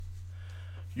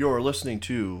You're listening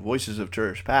to Voices of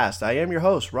Church Past. I am your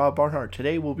host, Rob Barnhart.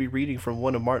 Today we'll be reading from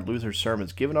one of Martin Luther's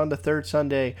sermons given on the third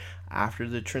Sunday after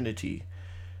the Trinity.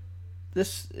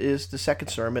 This is the second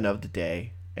sermon of the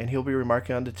day, and he'll be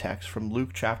remarking on the text from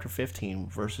Luke chapter 15,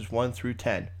 verses 1 through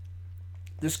 10.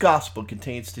 This gospel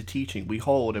contains the teaching we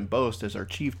hold and boast as our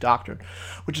chief doctrine,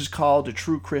 which is called the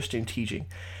true Christian teaching,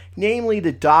 namely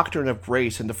the doctrine of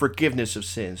grace and the forgiveness of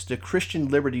sins, the Christian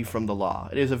liberty from the law.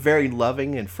 It is a very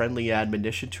loving and friendly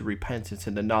admonition to repentance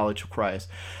and the knowledge of Christ.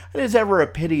 It is ever a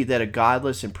pity that a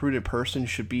godless and prudent person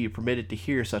should be permitted to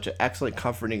hear such an excellent,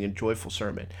 comforting, and joyful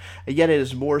sermon. And yet it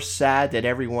is more sad that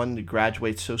everyone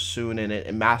graduates so soon in it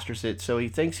and masters it, so he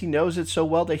thinks he knows it so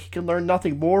well that he can learn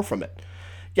nothing more from it.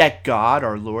 Yet God,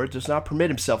 our Lord, does not permit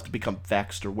himself to become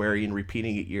vexed or weary in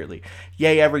repeating it yearly,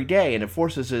 yea, every day, and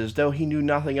enforces it as though he knew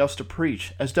nothing else to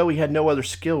preach, as though he had no other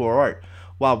skill or art,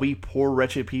 while we poor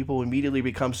wretched people immediately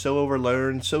become so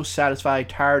overlearned, so satisfied,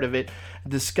 tired of it,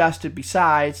 and disgusted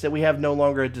besides, that we have no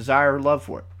longer a desire or love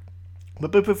for it.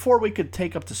 But before we could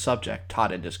take up the subject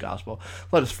taught in this gospel,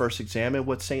 let us first examine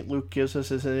what St. Luke gives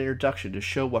us as an introduction to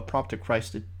show what prompted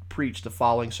Christ to preach the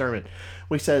following sermon,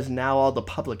 where he says, "Now all the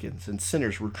publicans and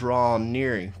sinners were drawn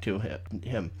near to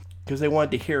him, because they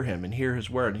wanted to hear him and hear his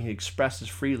word, and he expresses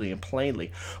freely and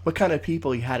plainly what kind of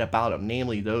people he had about him,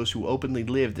 namely those who openly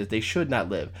lived as they should not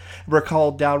live, and were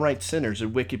called downright sinners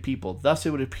and wicked people. Thus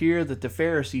it would appear that the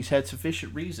Pharisees had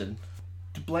sufficient reason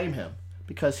to blame him,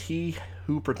 because he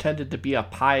who pretended to be a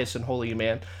pious and holy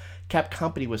man kept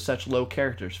company with such low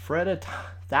characters. For at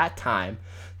that time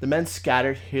the men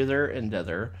scattered hither and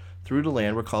thither through the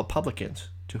land were called publicans,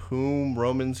 to whom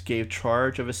Romans gave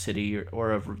charge of a city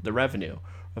or of the revenue,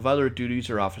 of other duties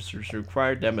or officers, and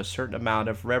required them a certain amount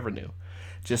of revenue,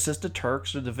 just as the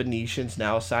Turks or the Venetians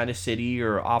now assign a city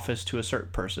or office to a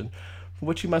certain person, for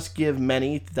which he must give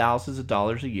many thousands of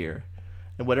dollars a year,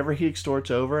 and whatever he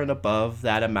extorts over and above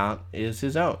that amount is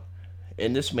his own.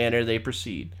 In this manner they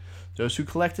proceed. Those who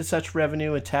collected such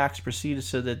revenue and tax proceeded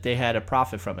so that they had a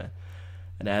profit from it.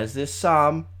 And as this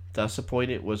sum thus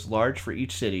appointed was large for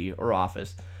each city or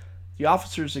office, the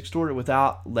officers extorted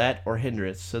without let or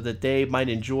hindrance, so that they might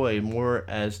enjoy more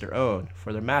as their own,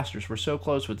 for their masters were so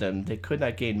close with them they could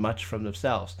not gain much from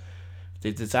themselves.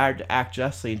 They desired to act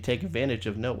justly and take advantage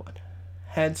of no one.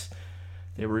 Hence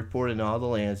they were reported in all the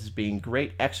lands as being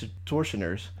great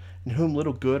extortioners, in whom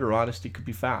little good or honesty could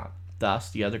be found.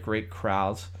 Thus the other great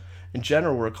crowds in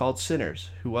general were called sinners,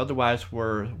 who otherwise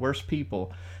were worse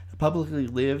people, and publicly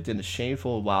lived in a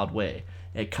shameful wild way,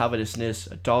 and covetousness,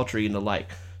 adultery, and the like.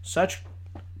 Such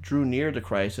drew near to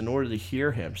Christ in order to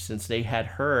hear him, since they had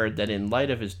heard that in light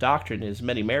of his doctrine and his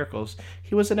many miracles,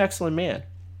 he was an excellent man.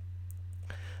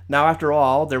 Now after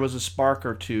all, there was a spark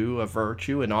or two of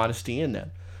virtue and honesty in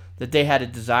them, that they had a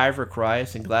desire for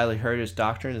Christ, and gladly heard his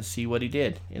doctrine and see what he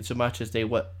did, insomuch as they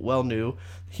well knew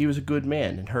he was a good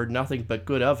man, and heard nothing but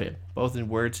good of him, both in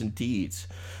words and deeds,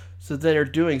 so that their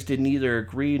doings did neither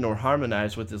agree nor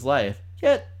harmonize with his life.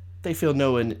 Yet they feel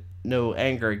no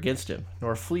anger against him,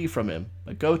 nor flee from him,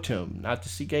 but go to him, not to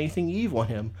seek anything evil in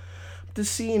him, but to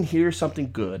see and hear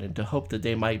something good, and to hope that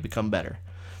they might become better.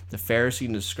 The Pharisees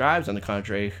and the scribes, on the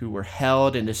contrary, who were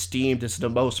held and esteemed as the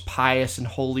most pious and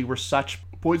holy, were such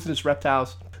poisonous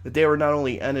reptiles that they were not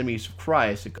only enemies of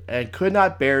Christ, and could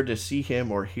not bear to see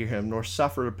him or hear him, nor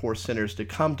suffer the poor sinners to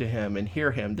come to him and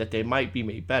hear him, that they might be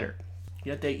made better.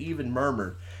 Yet they even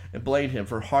murmured and blamed him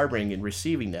for harboring and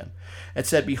receiving them, and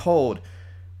said, "Behold,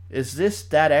 is this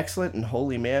that excellent and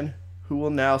holy man, who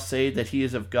will now say that he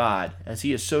is of God, as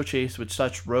he is so chaste with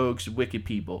such rogues and wicked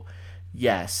people?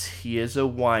 Yes, he is a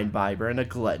wine-bibber and a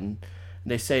glutton,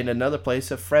 and they say in another place,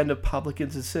 a friend of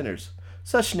publicans and sinners.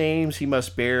 Such names he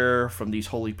must bear from these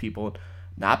holy people,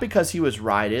 not because he was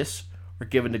riotous or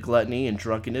given to gluttony and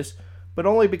drunkenness, but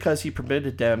only because he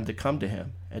permitted them to come to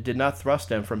him, and did not thrust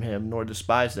them from him, nor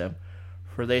despise them.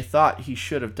 For they thought he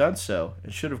should have done so,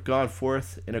 and should have gone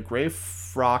forth in a grey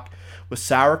frock with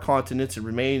sour countenance, and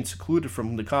remained secluded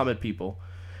from the common people.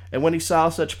 And when he saw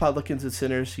such publicans and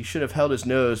sinners, he should have held his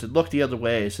nose and looked the other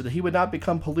way, so that he would not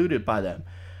become polluted by them,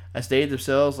 as they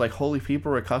themselves, like holy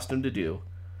people, were accustomed to do.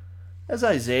 As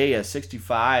Isaiah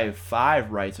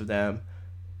 65:5 writes of them,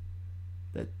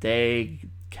 that they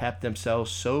kept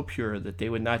themselves so pure that they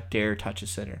would not dare touch a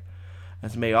sinner,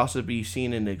 as may also be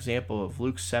seen in the example of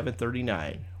Luke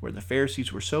 7:39, where the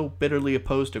Pharisees were so bitterly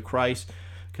opposed to Christ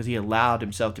because he allowed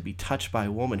himself to be touched by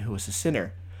a woman who was a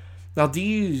sinner. Now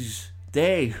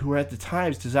they who at the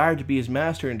times desired to be his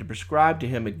master and to prescribe to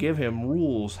him and give him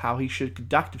rules how he should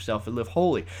conduct himself and live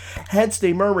holy. Hence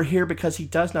they murmur here because he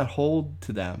does not hold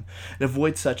to them and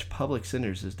avoid such public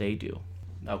sinners as they do.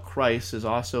 Now Christ is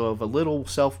also of a little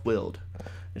self-willed,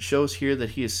 and shows here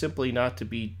that he is simply not to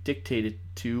be dictated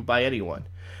to by anyone,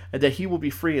 and that he will be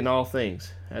free in all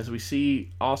things, as we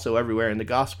see also everywhere in the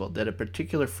gospel, that a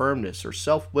particular firmness or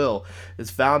self-will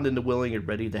is found in the willing and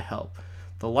ready to help,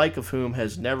 the like of whom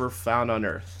has never found on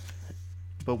earth.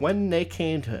 But when they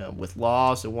came to him with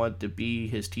laws and wanted to be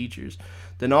his teachers,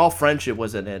 then all friendship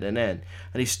was at an end,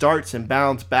 and he starts and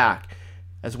bounds back,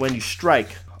 as when you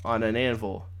strike on an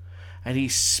anvil. And he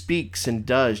speaks and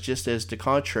does just as the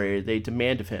contrary they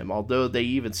demand of him, although they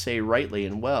even say rightly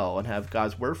and well and have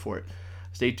God's word for it,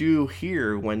 as they do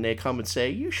here when they come and say,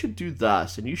 you should do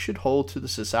thus, and you should hold to the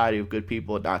society of good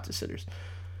people and not to sinners.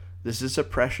 This is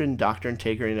oppression, doctrine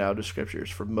taken out of the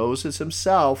scriptures. For Moses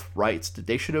himself writes that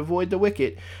they should avoid the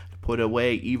wicked, to put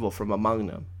away evil from among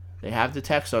them. They have the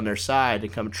text on their side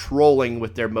and come trolling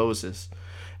with their Moses.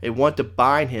 They want to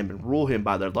bind him and rule him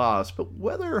by their laws, but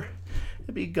whether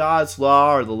it be God's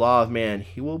law or the law of man,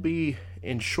 he will be,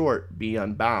 in short, be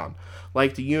unbound.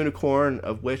 Like the unicorn,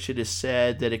 of which it is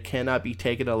said that it cannot be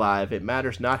taken alive, it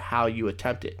matters not how you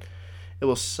attempt it. It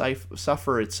will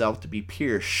suffer itself to be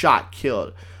pierced, shot,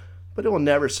 killed, but it will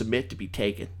never submit to be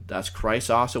taken. Thus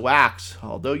Christ also acts.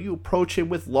 Although you approach him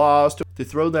with laws to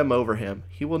throw them over him,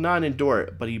 he will not endure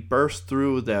it, but he bursts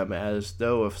through them as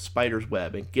though a spider's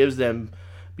web, and gives them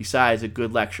besides a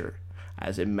good lecture,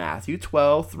 as in Matthew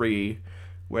 12:3,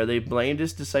 where they blamed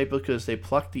his disciples because they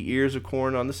plucked the ears of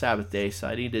corn on the Sabbath day,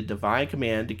 citing the divine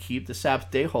command to keep the Sabbath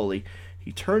day holy.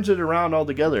 He turns it around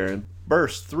altogether and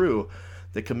bursts through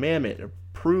the commandment, and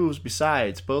proves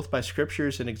besides, both by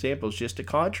scriptures and examples, just the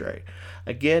contrary.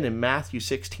 Again in Matthew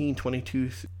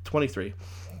 16:22-23,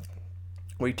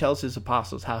 where he tells his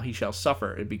apostles how he shall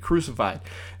suffer and be crucified.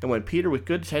 And when Peter with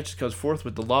good intentions comes forth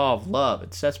with the law of love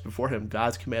and sets before him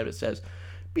God's commandment, says,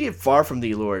 be it far from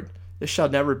thee, Lord, this shall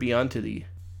never be unto thee.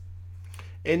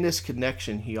 In this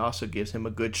connection, he also gives him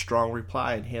a good strong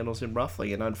reply and handles him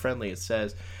roughly and unfriendly. It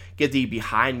says, get thee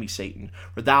behind me, Satan,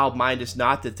 for thou mindest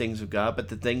not the things of God, but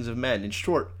the things of men. In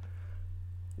short,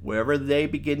 wherever they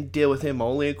begin to deal with him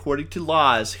only according to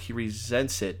laws, he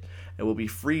resents it, and will be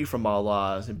free from all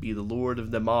laws, and be the Lord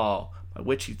of them all, by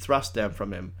which he thrusts them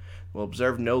from him, will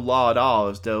observe no law at all,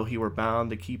 as though he were bound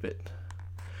to keep it.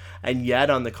 And yet,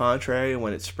 on the contrary,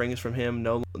 when it springs from him,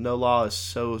 no law is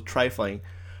so trifling,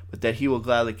 but that he will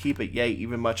gladly keep it, yea,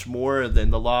 even much more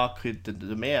than the law could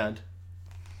demand,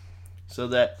 so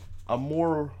that a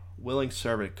more willing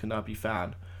servant could not be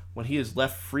found, when he is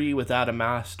left free without a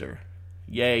master.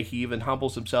 Yea, he even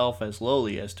humbles himself as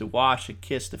lowly as to wash and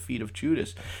kiss the feet of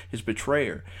Judas, his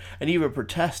betrayer, and even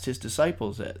protest his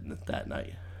disciples that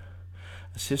night.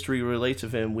 As history relates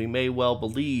of him, we may well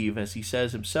believe, as he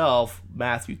says himself,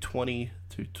 Matthew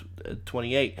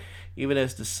 20-28, even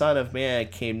as the Son of Man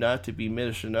came not to be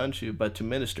ministered unto, but to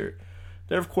minister.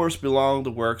 There of course belong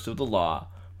the works of the law,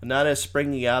 but not as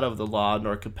springing out of the law,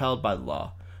 nor compelled by the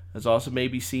law, as also may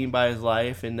be seen by his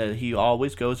life, in that he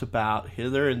always goes about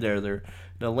hither and thither in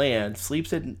the land,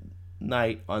 sleeps at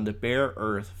night on the bare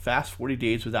earth, fasts 40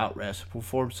 days without rest,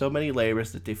 performs so many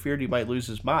labors that they feared he might lose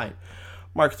his mind,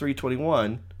 Mark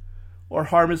 3:21, or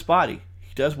harm his body.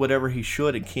 He does whatever he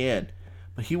should and can,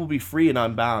 but he will be free and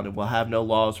unbound, and will have no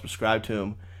laws prescribed to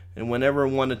him. And whenever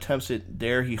one attempts it,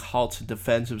 there he halts and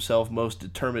defends himself most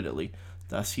determinedly.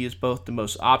 Thus he is both the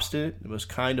most obstinate and the most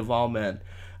kind of all men,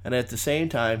 and at the same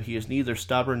time he is neither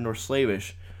stubborn nor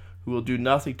slavish, who will do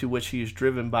nothing to which he is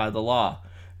driven by the law.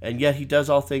 And yet he does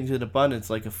all things in abundance,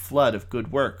 like a flood of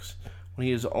good works, when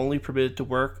he is only permitted to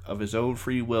work of his own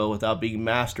free will without being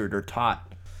mastered or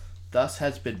taught. Thus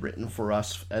has been written for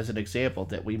us as an example,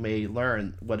 that we may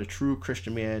learn what a true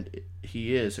Christian man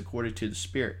he is according to the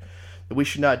Spirit, that we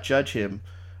should not judge him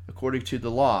according to the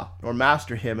law, nor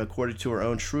master him according to our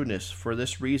own shrewdness. For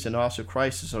this reason also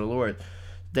Christ is our Lord,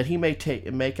 that he may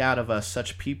make out of us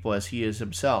such people as he is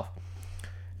himself.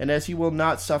 And as he will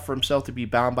not suffer himself to be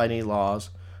bound by any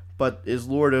laws, but is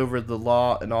Lord over the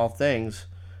law in all things,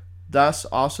 thus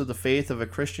also the faith of a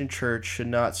Christian church should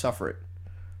not suffer it.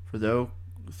 For though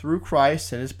through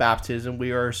Christ and his baptism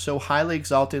we are so highly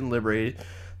exalted and liberated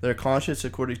that our conscience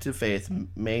according to faith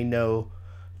may know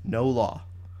no law,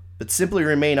 but simply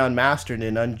remain unmastered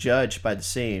and unjudged by the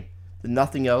same, that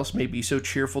nothing else may be so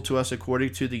cheerful to us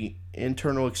according to the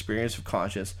internal experience of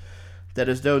conscience, that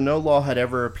as though no law had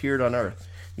ever appeared on earth,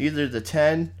 neither the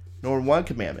 10 nor one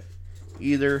commandment,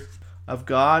 either of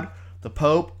God, the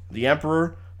Pope, the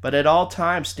Emperor, but at all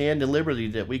times stand in liberty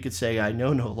that we could say, I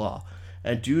know no law,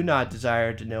 and do not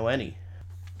desire to know any.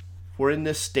 For in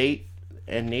this state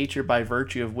and nature by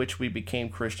virtue of which we became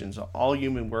Christians, all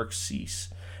human works cease,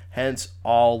 hence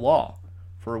all law.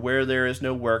 For where there is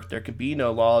no work, there can be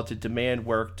no law to demand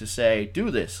work, to say,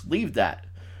 do this, leave that.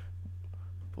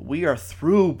 But we are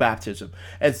through baptism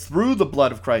and through the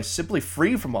blood of Christ, simply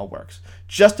free from all works,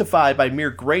 justified by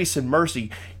mere grace and mercy,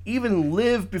 even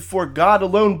live before God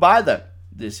alone by them.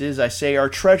 This is, I say, our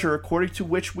treasure, according to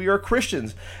which we are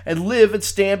Christians, and live and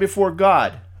stand before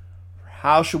God.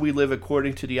 How shall we live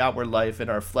according to the outward life in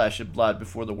our flesh and blood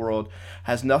before the world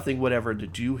has nothing whatever to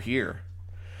do here?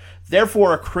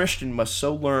 Therefore, a Christian must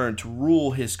so learn to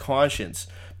rule his conscience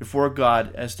before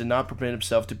God as to not permit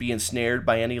himself to be ensnared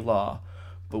by any law.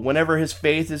 But whenever his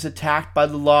faith is attacked by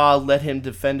the law, let him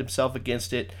defend himself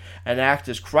against it and act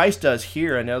as Christ does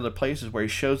here and other places where he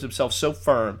shows himself so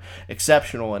firm,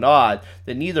 exceptional, and odd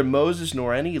that neither Moses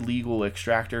nor any legal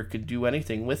extractor could do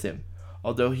anything with him,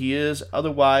 although he is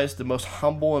otherwise the most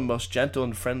humble and most gentle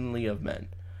and friendly of men.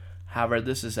 However,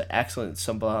 this is an excellent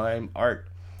sublime art,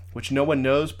 which no one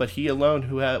knows but he alone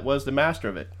who was the master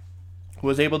of it, who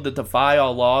was able to defy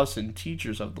all laws and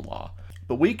teachers of the law.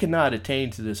 But we cannot attain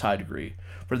to this high degree,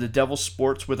 for the devil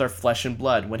sports with our flesh and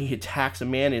blood when he attacks a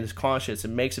man in his conscience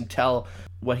and makes him tell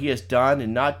what he has done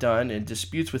and not done, and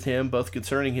disputes with him both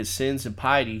concerning his sins and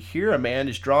piety. Here a man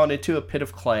is drawn into a pit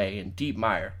of clay and deep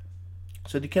mire,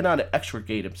 so that he cannot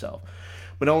extricate himself,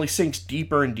 but only sinks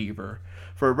deeper and deeper.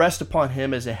 For it rests upon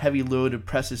him as a heavy load and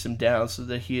presses him down, so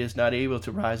that he is not able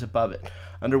to rise above it,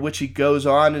 under which he goes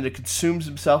on, and it consumes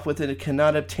himself with it, and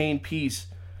cannot obtain peace.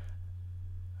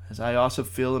 As I also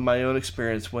feel in my own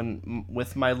experience, when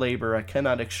with my labor I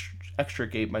cannot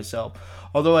extricate myself,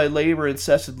 although I labor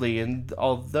incessantly, and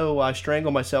although I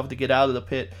strangle myself to get out of the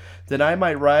pit, that I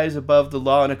might rise above the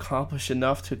law and accomplish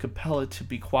enough to compel it to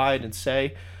be quiet and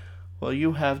say, well,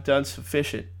 you have done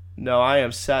sufficient. No, I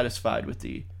am satisfied with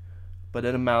thee. But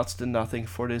it amounts to nothing,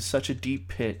 for it is such a deep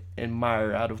pit and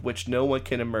mire out of which no one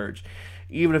can emerge,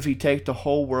 even if he take the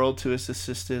whole world to his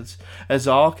assistance, as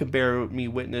all can bear me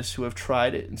witness who have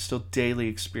tried it and still daily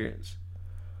experience.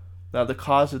 Now the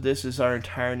cause of this is our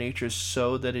entire nature is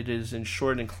so that it is in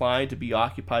short inclined to be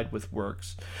occupied with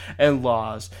works and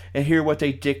laws, and hear what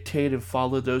they dictate and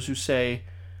follow those who say,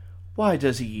 why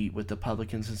does he eat with the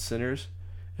publicans and sinners?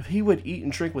 If he would eat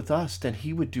and drink with us, then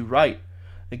he would do right.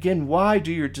 Again, why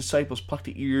do your disciples pluck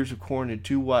the ears of corn and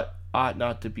do what ought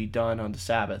not to be done on the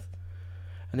Sabbath?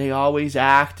 And they always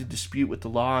act and dispute with the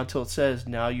law until it says,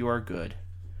 now you are good.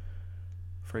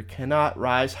 For it cannot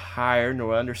rise higher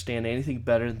nor understand anything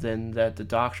better than that the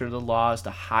doctrine of the law is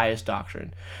the highest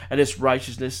doctrine, and its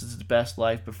righteousness is the best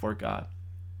life before God.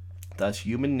 Thus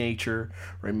human nature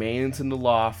remains in the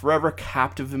law, forever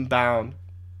captive and bound.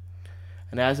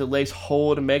 And as it lays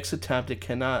hold and makes attempt, it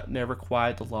cannot never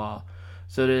quiet the law,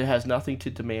 so that it has nothing to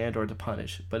demand or to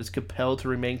punish, but is compelled to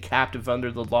remain captive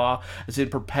under the law as in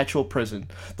perpetual prison.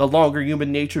 The longer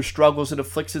human nature struggles and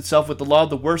afflicts itself with the law,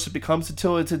 the worse it becomes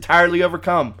until it's entirely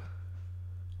overcome.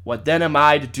 What then am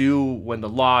I to do when the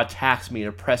law attacks me and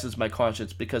oppresses my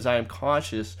conscience, because I am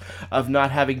conscious of not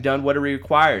having done what it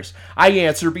requires? I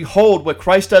answer, behold what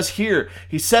Christ does here.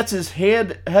 He sets his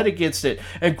head against it,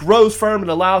 and grows firm,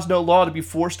 and allows no law to be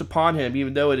forced upon him,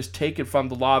 even though it is taken from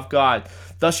the law of God.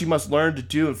 Thus you must learn to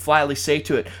do and flatly say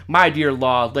to it, my dear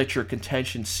law, let your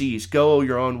contention cease. Go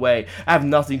your own way. I have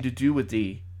nothing to do with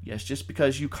thee. Yes, just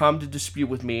because you come to dispute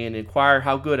with me and inquire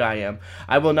how good I am,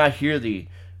 I will not hear thee.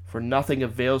 For nothing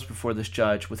avails before this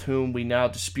judge, with whom we now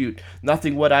dispute,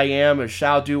 nothing what I am or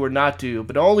shall do or not do,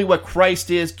 but only what Christ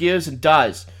is, gives, and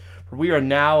does. For we are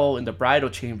now in the bridal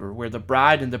chamber, where the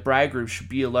bride and the bridegroom should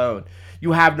be alone.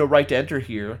 You have no right to enter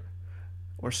here,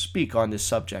 or speak on this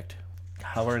subject.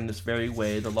 However, in this very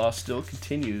way, the law still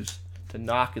continues to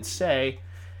knock and say,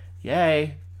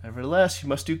 yea, nevertheless, you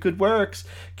must do good works,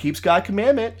 keeps God's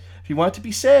commandment, if you want to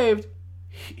be saved.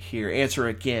 Here, answer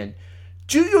again.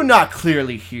 Do you not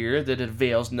clearly hear that it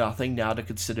avails nothing now to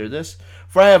consider this?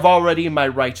 For I have already in my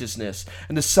righteousness,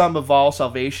 and the sum of all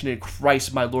salvation in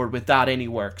Christ my Lord, without any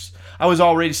works. I was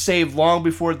already saved long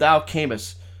before thou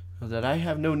camest, so that I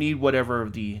have no need whatever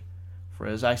of thee. For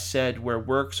as I said, where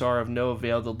works are of no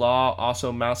avail, the law also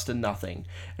amounts to nothing.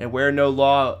 And where no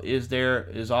law is, there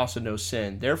is also no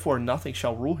sin. Therefore nothing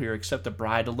shall rule here except the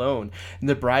bride alone, in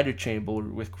the bridal chamber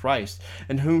with Christ,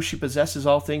 in whom she possesses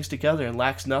all things together, and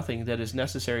lacks nothing that is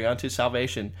necessary unto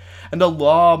salvation. And the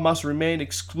law must remain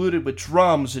excluded with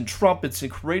drums and trumpets,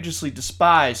 and courageously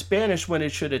despised, banished when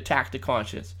it should attack the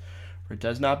conscience. For it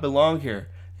does not belong here.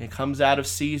 It comes out of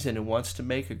season and wants to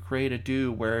make a great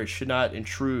ado where it should not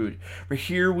intrude. For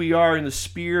here we are in the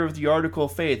sphere of the article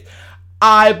of faith.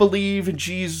 I believe in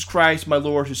Jesus Christ my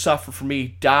Lord, who suffered for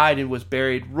me, died and was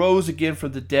buried, rose again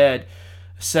from the dead,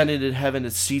 ascended in heaven,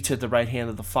 and seated at the right hand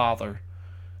of the Father.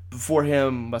 Before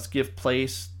him must give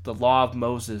place the law of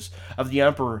Moses, of the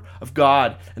emperor, of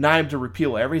God, and I am to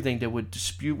repeal everything that would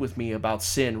dispute with me about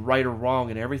sin, right or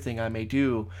wrong, and everything I may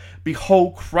do.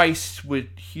 Behold, Christ would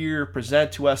here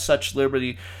present to us such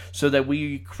liberty, so that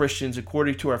we Christians,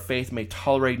 according to our faith, may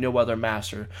tolerate no other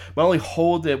master, but only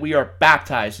hold that we are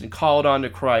baptized and called on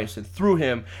to Christ, and through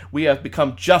him we have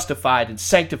become justified and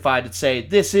sanctified, and say,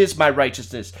 this is my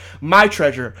righteousness, my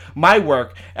treasure, my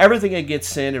work, everything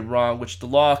against sin and wrong, which the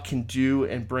law can do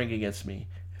and bring against me.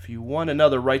 If you want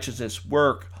another righteousness,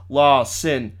 work, law,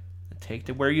 sin, take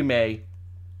them where you may,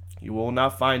 you will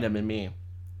not find them in me.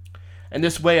 In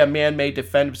this way a man may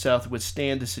defend himself and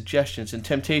withstand the suggestions and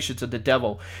temptations of the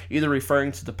devil, either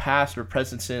referring to the past or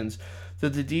present sins, so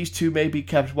that these two may be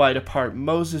kept wide apart,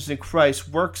 Moses and Christ,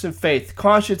 works and faith,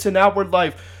 conscience and outward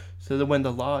life, so that when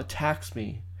the law attacks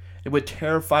me, it would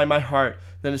terrify my heart.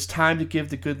 Then it's time to give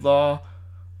the good law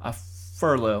a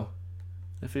furlough.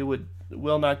 If it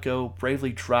will not go,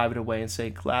 bravely drive it away, and say,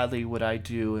 gladly would I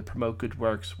do and promote good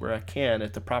works where I can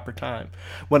at the proper time,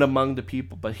 when among the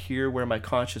people, but here where my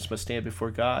conscience must stand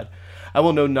before God, I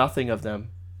will know nothing of them.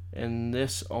 And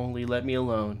this only let me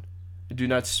alone, and do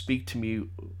not speak to me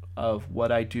of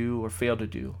what I do or fail to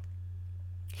do.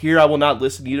 Here I will not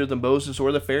listen either to Moses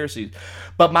or the Pharisees,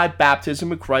 but my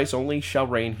baptism in Christ only shall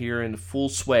reign here in full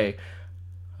sway.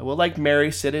 I will, like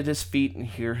Mary, sit at his feet and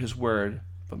hear his word.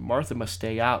 But Martha must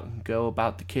stay out and go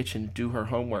about the kitchen and do her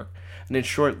homework, and in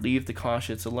short, leave the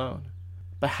conscience alone.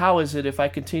 But how is it if I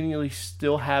continually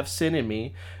still have sin in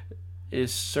me?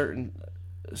 Is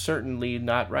certainly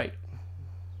not right.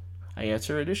 I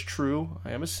answer, it is true,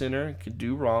 I am a sinner and can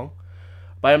do wrong,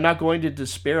 but I am not going to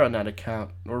despair on that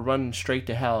account, or run straight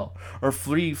to hell, or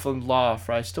flee from law,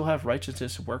 for I still have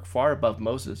righteousness and work far above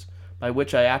Moses, by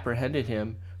which I apprehended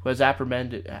him who has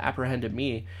apprehended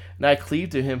me, and I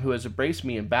cleave to him who has embraced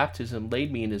me in baptism,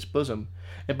 laid me in his bosom,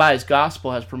 and by his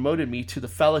gospel has promoted me to the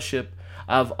fellowship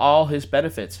of all his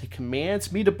benefits. He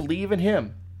commands me to believe in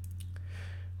him.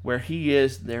 Where he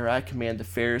is, there I command the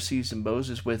Pharisees and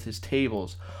Moses with his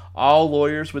tables, all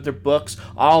lawyers with their books,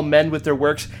 all men with their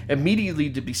works,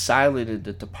 immediately to be silent and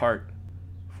to depart.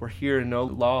 For here no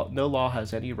law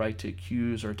has any right to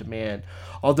accuse or demand,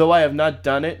 although I have not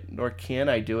done it, nor can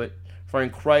I do it. For in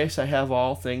Christ I have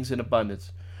all things in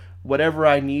abundance, whatever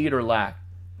I need or lack.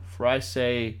 For I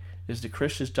say, is the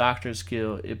Christian's doctrine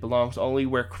skill, it belongs only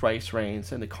where Christ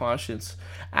reigns, and the conscience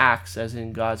acts as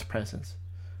in God's presence.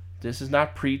 This is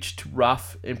not preached to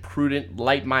rough, imprudent,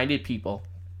 light-minded people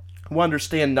who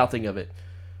understand nothing of it,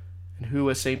 and who,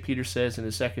 as St. Peter says in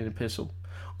his second epistle,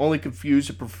 only confuse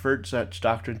and pervert such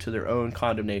doctrine to their own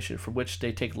condemnation, from which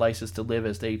they take license to live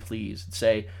as they please, and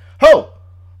say, Ho!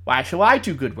 Why shall I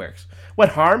do good works? What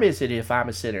harm is it if I'm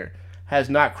a sinner? Has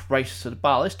not Christ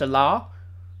abolished the law?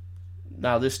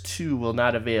 Now this too will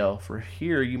not avail, for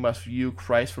here you must view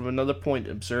Christ from another point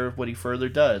and observe what he further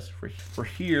does. For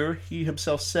here he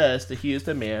himself says that he is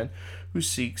the man who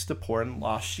seeks the poor and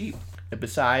lost sheep, and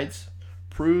besides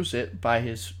proves it by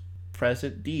his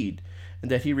present deed, and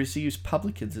that he receives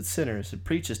publicans and sinners and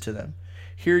preaches to them.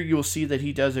 Here you will see that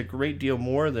he does a great deal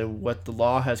more than what the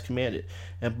law has commanded,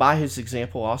 and by his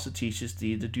example also teaches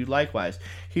thee to do likewise.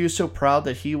 He is so proud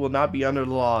that he will not be under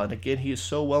the law, and again he is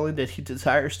so willing that he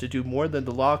desires to do more than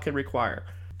the law can require.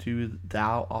 Do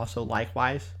thou also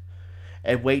likewise?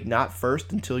 And wait not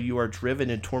first until you are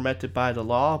driven and tormented by the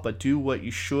law, but do what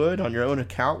you should on your own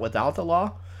account without the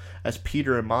law, as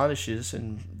Peter admonishes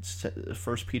in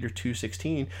 1 Peter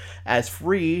 2:16, as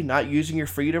free, not using your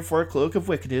freedom for a cloak of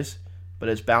wickedness, but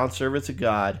as bound servants of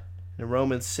God. And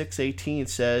Romans 6:18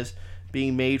 says,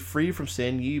 being made free from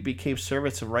sin, ye became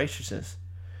servants of righteousness.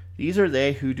 These are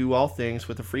they who do all things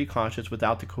with a free conscience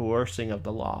without the coercing of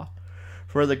the law.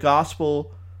 For the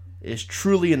gospel is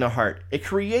truly in the heart. It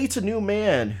creates a new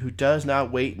man who does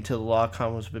not wait until the law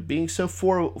comes, but being so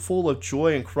full of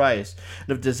joy in Christ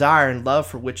and of desire and love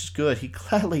for which is good, he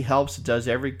gladly helps and does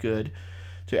every good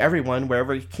to everyone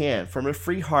wherever he can, from a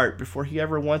free heart, before he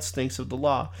ever once thinks of the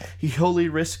law. He wholly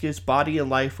risks his body and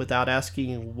life without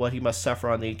asking what he must suffer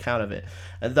on the account of it,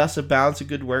 and thus abounds in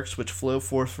good works which flow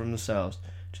forth from themselves.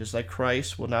 Just like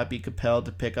Christ will not be compelled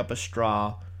to pick up a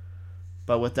straw,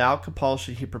 but without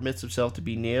compulsion he permits himself to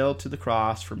be nailed to the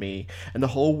cross for me and the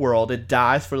whole world, and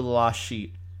dies for the lost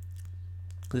sheep.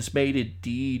 This may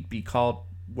indeed be called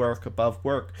work above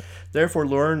work. Therefore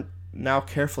learn now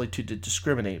carefully to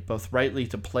discriminate, both rightly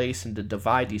to place and to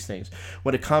divide these things,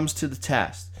 when it comes to the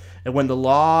test, And when the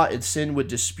law and sin would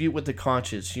dispute with the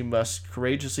conscience, you must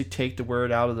courageously take the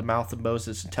word out of the mouth of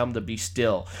Moses and tell him to be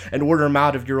still, and order him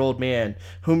out of your old man,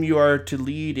 whom you are to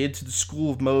lead into the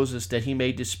school of Moses, that he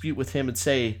may dispute with him and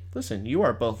say, listen, you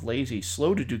are both lazy,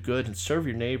 slow to do good, and serve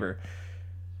your neighbor.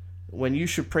 When you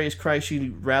should praise Christ,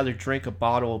 you rather drink a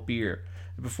bottle of beer.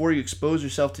 And before you expose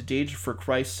yourself to danger for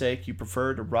Christ's sake, you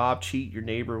prefer to rob, cheat your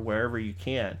neighbor wherever you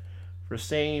can. For the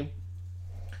same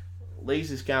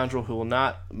lazy scoundrel who will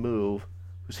not move,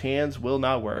 whose hands will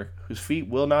not work, whose feet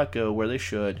will not go where they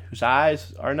should, whose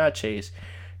eyes are not chaste,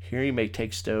 here you may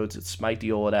take stones and smite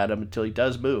the old Adam until he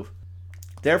does move.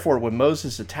 Therefore, when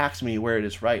Moses attacks me where it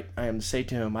is right, I am to say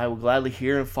to him, I will gladly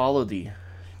hear and follow thee,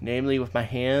 namely with my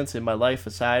hands and my life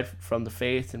aside from the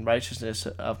faith and righteousness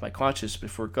of my conscience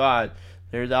before God.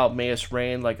 There thou mayest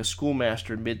reign like a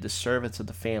schoolmaster amid the servants of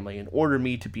the family, and order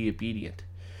me to be obedient,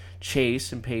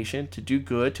 chaste and patient, to do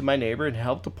good to my neighbor and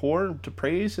help the poor, and to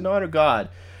praise and honor God.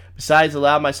 Besides,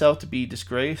 allow myself to be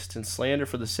disgraced and slandered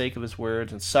for the sake of his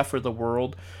words, and suffer the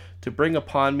world to bring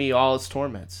upon me all its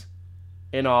torments.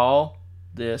 In all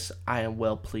this I am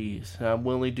well pleased, and I am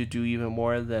willing to do even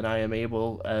more than I am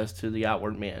able as to the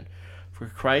outward man. For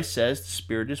Christ says, the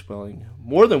spirit is willing,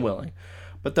 more than willing,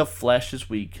 but the flesh is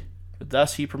weak. But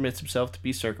thus he permits himself to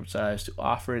be circumcised, to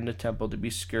offer in the temple, to be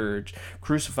scourged,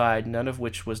 crucified, none of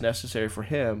which was necessary for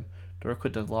him, nor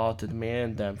could the law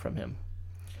demand them from him.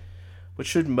 But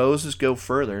should Moses go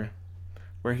further,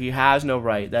 where he has no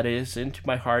right, that is, into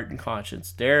my heart and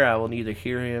conscience, there I will neither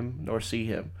hear him nor see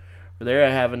him. For there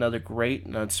I have another great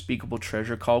and unspeakable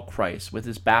treasure called Christ, with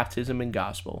his baptism and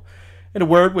gospel. In a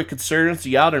word, what concerns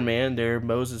the outer man, there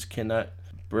Moses cannot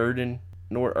burden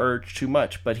nor urge too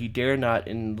much, but he dare not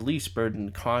in the least burden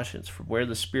the conscience. For where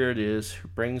the Spirit is, who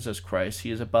brings us Christ,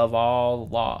 he is above all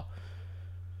the law.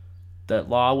 That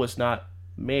law was not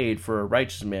made for a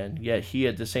righteous man, yet he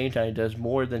at the same time does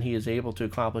more than he is able to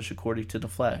accomplish according to the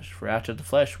flesh. For after the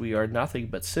flesh we are nothing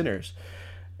but sinners.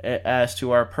 As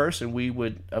to our person, we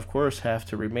would of course have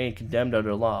to remain condemned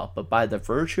under law, but by the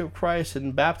virtue of Christ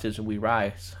and baptism we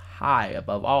rise high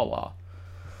above all law.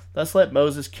 Thus let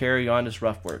Moses carry on his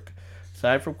rough work,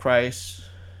 aside from Christ,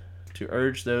 to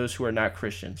urge those who are not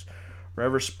Christians, or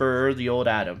ever spur the old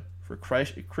Adam. For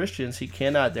Christians he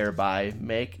cannot thereby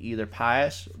make either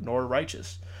pious nor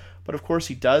righteous. But of course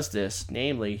he does this,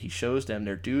 namely, he shows them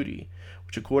their duty,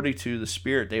 which according to the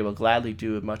Spirit they will gladly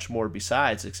do, and much more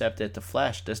besides, except that the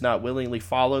flesh does not willingly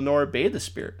follow nor obey the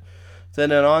Spirit.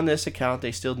 Then on this account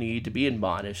they still need to be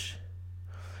admonished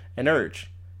and urged.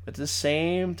 At the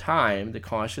same time, the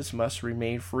conscience must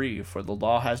remain free, for the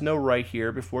law has no right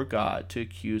here before God to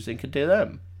accuse and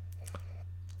condemn.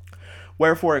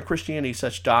 Wherefore in Christianity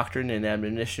such doctrine and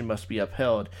admonition must be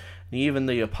upheld, and even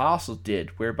the apostles did,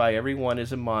 whereby every one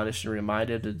is admonished and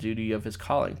reminded of the duty of his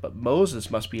calling. But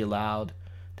Moses must be allowed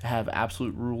to have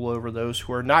absolute rule over those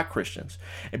who are not Christians,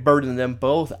 and burden them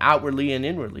both outwardly and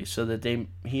inwardly, so that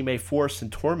he may force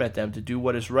and torment them to do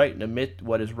what is right and omit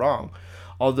what is wrong,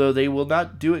 although they will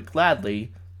not do it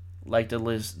gladly, like the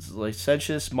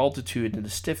licentious multitude and the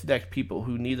stiff-necked people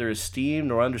who neither esteem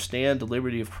nor understand the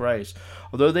liberty of Christ.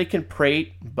 Although they can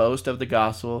prate and boast of the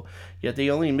gospel, yet they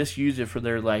only misuse it for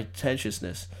their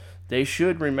licentiousness. They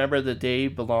should remember that they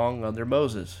belong under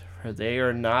Moses, for they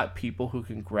are not people who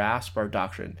can grasp our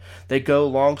doctrine. They go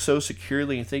along so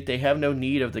securely and think they have no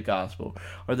need of the gospel,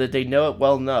 or that they know it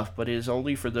well enough, but it is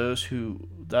only for those who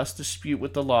thus dispute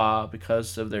with the law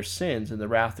because of their sins and the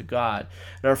wrath of God,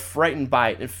 and are frightened by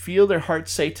it, and feel their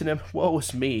hearts say to them, woe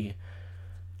is me!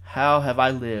 How have I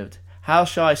lived? How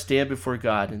shall I stand before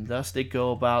God? And thus they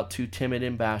go about too timid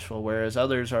and bashful, whereas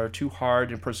others are too hard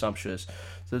and presumptuous,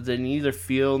 so that they neither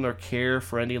feel nor care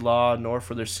for any law, nor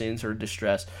for their sins or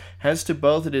distress. Hence to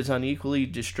both it is unequally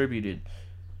distributed,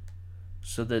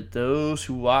 so that those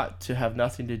who ought to have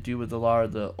nothing to do with the law are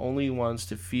the only ones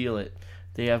to feel it.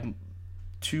 They have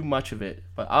too much of it.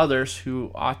 But others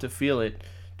who ought to feel it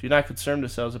do not concern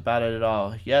themselves about it at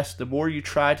all. Yes, the more you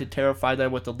try to terrify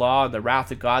them with the law and the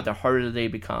wrath of God, the harder they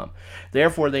become.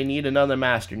 Therefore they need another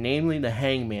master, namely the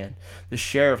hangman, the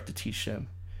sheriff, to teach them.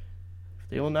 If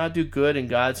they will not do good in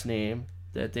God's name,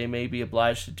 that they may be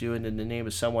obliged to do it in the name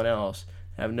of someone else,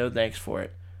 and have no thanks for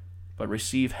it, but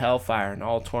receive hellfire and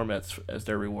all torments as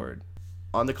their reward.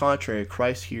 On the contrary,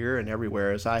 Christ here and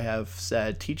everywhere, as I have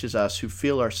said, teaches us who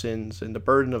feel our sins and the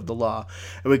burden of the law,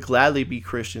 and would gladly be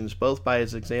Christians, both by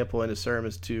his example and his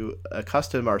sermons, to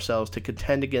accustom ourselves to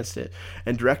contend against it,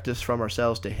 and direct us from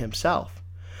ourselves to himself,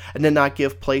 and then not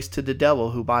give place to the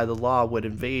devil, who by the law would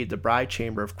invade the bride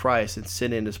chamber of Christ and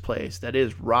sin in his place, that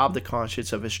is, rob the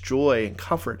conscience of his joy and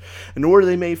comfort, in order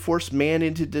they may force man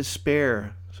into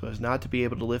despair, so as not to be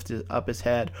able to lift up his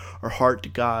head or heart to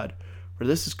God. For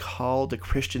this is called the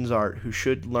Christian's art, who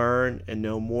should learn and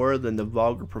know more than the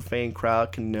vulgar profane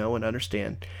crowd can know and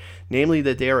understand, namely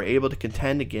that they are able to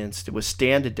contend against and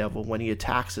withstand the devil when he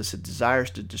attacks us and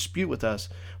desires to dispute with us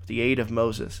with the aid of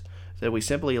Moses, so that we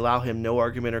simply allow him no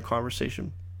argument or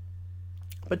conversation,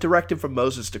 but direct him from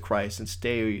Moses to Christ and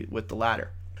stay with the latter.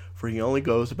 For he only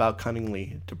goes about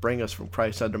cunningly to bring us from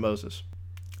Christ under Moses.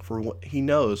 For he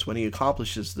knows when he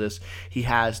accomplishes this, he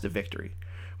has the victory.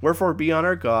 Wherefore be on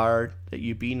our guard, that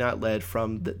you be not led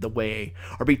from the way,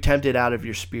 or be tempted out of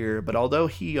your spirit. But although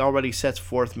he already sets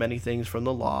forth many things from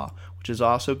the law, which is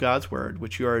also God's word,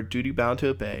 which you are duty bound to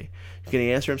obey, you can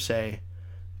answer him, say,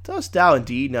 Dost thou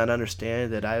indeed not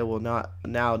understand that I will not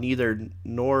now neither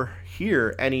nor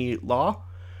hear any law?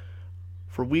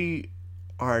 For we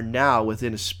are now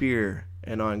within a sphere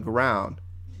and on ground,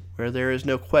 where there is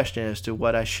no question as to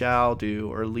what I shall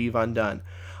do or leave undone.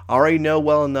 I already know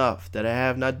well enough that I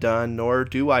have not done, nor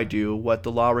do I do, what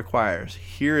the law requires.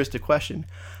 Here is the question.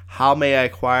 How may I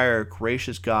acquire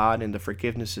gracious God and the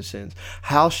forgiveness of sins?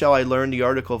 How shall I learn the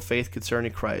article of faith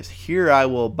concerning Christ? Here I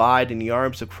will abide in the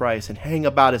arms of Christ and hang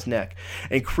about his neck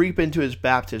and creep into his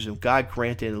baptism. God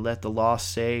grant it, and let the law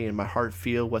say and my heart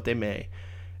feel what they may.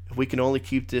 If we can only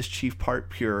keep this chief part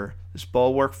pure, this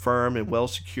bulwark firm and well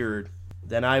secured,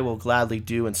 then I will gladly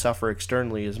do and suffer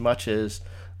externally as much as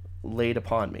laid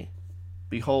upon me.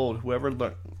 Behold,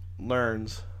 whoever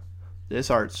learns this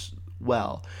art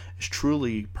well is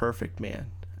truly perfect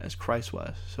man, as Christ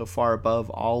was, so far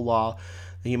above all law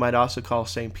that he might also call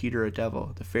St. Peter a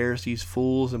devil, the Pharisees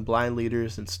fools and blind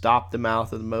leaders, and stop the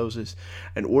mouth of Moses,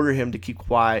 and order him to keep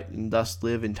quiet, and thus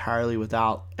live entirely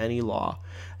without any law,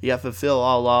 yet fulfill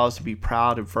all laws, and be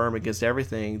proud and firm against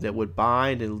everything that would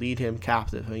bind and lead him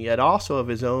captive, and yet also of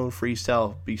his own free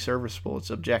self be serviceable and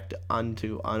subject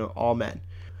unto all men.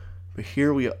 But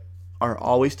here we are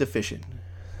always deficient,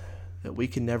 that we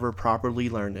can never properly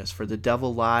learn this, for the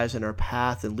devil lies in our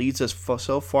path and leads us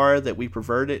so far that we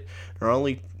pervert it, and are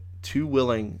only too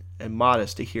willing and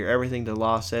modest to hear everything the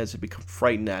law says and become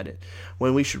frightened at it,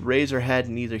 when we should raise our head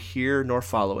and neither hear nor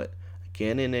follow it.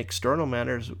 Again, in external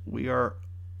matters, we are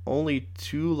only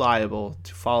too liable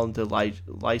to fall into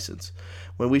license,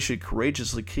 when we should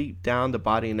courageously keep down the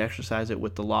body and exercise it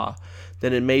with the law.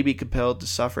 Then it may be compelled to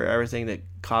suffer everything that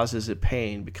causes it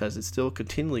pain, because it still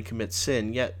continually commits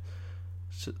sin, yet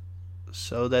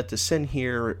so that the sin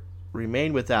here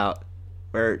remain without,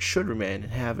 where it should remain,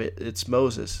 and have its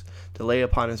Moses to lay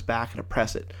upon his back and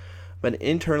oppress it. But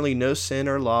internally no sin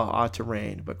or law ought to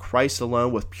reign, but Christ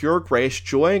alone, with pure grace,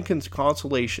 joy, and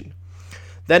consolation.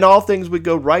 Then all things would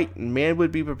go right, and man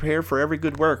would be prepared for every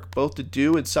good work, both to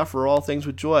do and suffer all things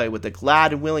with joy, with a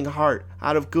glad and willing heart,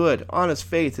 out of good, honest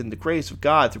faith in the grace of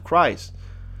God through Christ,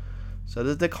 so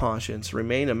that the conscience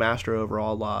remain a master over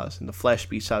all laws, and the flesh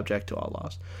be subject to all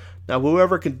laws. Now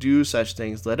whoever can do such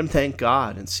things, let him thank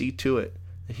God, and see to it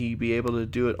that he be able to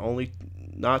do it only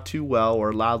not too well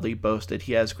or loudly boast that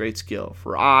he has great skill.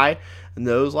 For I, and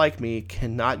those like me,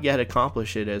 cannot yet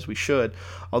accomplish it as we should,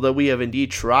 although we have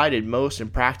indeed tried it most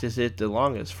and practiced it the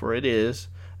longest. For it is,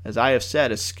 as I have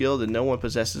said, a skill that no one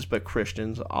possesses but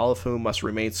Christians, all of whom must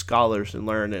remain scholars and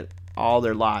learn it all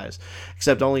their lives,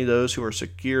 except only those who are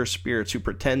secure spirits, who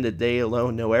pretend that they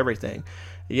alone know everything.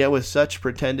 Yet with such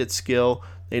pretended skill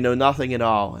they know nothing at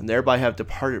all, and thereby have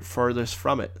departed furthest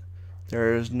from it.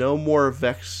 There is no more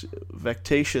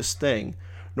vexatious thing,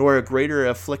 nor a greater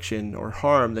affliction or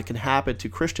harm that can happen to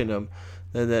Christendom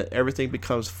than that everything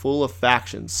becomes full of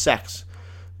factions, sects,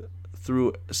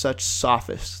 through such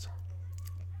sophists.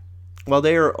 While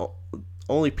they are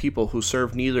only people who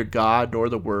serve neither God nor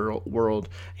the world,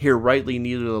 hear rightly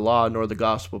neither the law nor the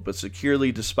gospel, but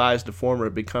securely despise the former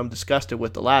and become disgusted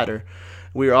with the latter.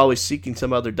 We are always seeking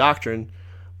some other doctrine,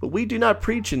 but we do not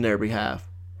preach in their behalf,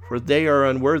 for they are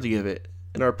unworthy of it,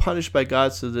 and are punished by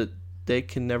God so that they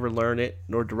can never learn it,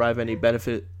 nor derive any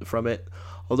benefit from it.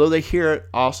 Although they hear it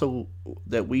also,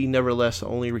 that we nevertheless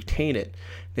only retain it,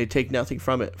 they take nothing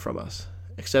from it from us,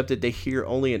 except that they hear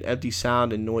only an empty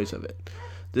sound and noise of it.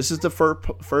 This is the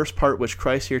first part which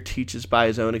Christ here teaches by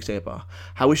his own example,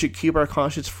 how we should keep our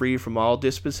conscience free from all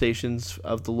dispensations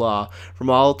of the law, from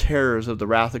all terrors of the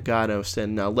wrath of God and of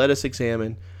sin. Now let us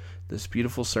examine this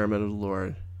beautiful sermon of the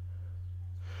Lord.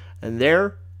 And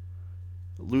there,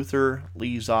 Luther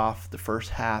leaves off the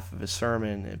first half of his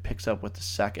sermon and picks up with the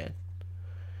second.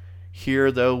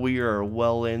 Here, though, we are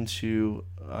well into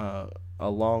a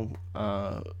long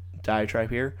diatribe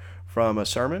here from a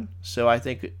sermon, so I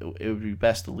think it would be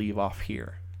best to leave off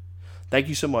here. Thank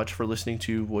you so much for listening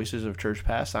to Voices of Church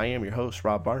Past. I am your host,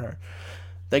 Rob Barnhart.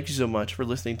 Thank you so much for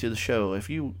listening to the show. If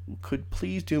you could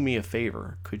please do me a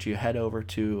favor, could you head over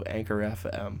to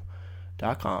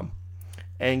anchorfm.com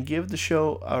and give the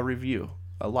show a review,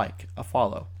 a like, a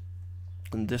follow.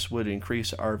 And this would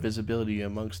increase our visibility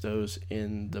amongst those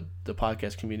in the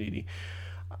podcast community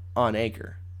on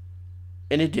Anchor.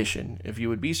 In addition, if you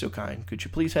would be so kind, could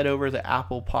you please head over to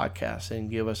Apple Podcasts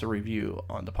and give us a review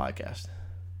on the podcast?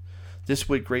 This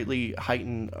would greatly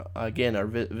heighten, again, our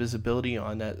visibility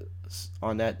on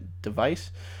that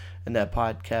device and that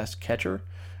podcast catcher,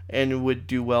 and it would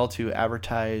do well to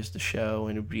advertise the show,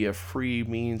 and it would be a free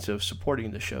means of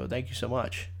supporting the show. Thank you so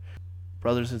much.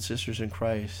 Brothers and sisters in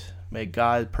Christ, may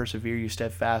God persevere you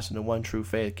steadfast in the one true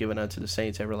faith given unto the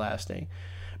saints everlasting.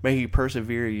 May He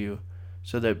persevere you,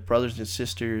 so that, brothers and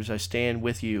sisters, I stand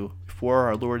with you before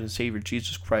our Lord and Savior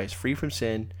Jesus Christ, free from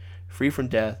sin, free from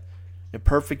death, in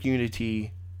perfect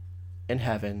unity in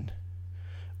heaven,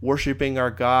 worshiping our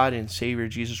God and Savior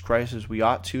Jesus Christ as we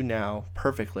ought to now,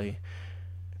 perfectly.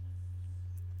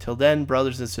 Till then,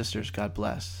 brothers and sisters, God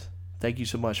bless. Thank you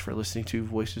so much for listening to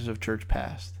Voices of Church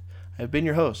Past. I have been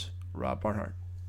your host, Rob Barnhart.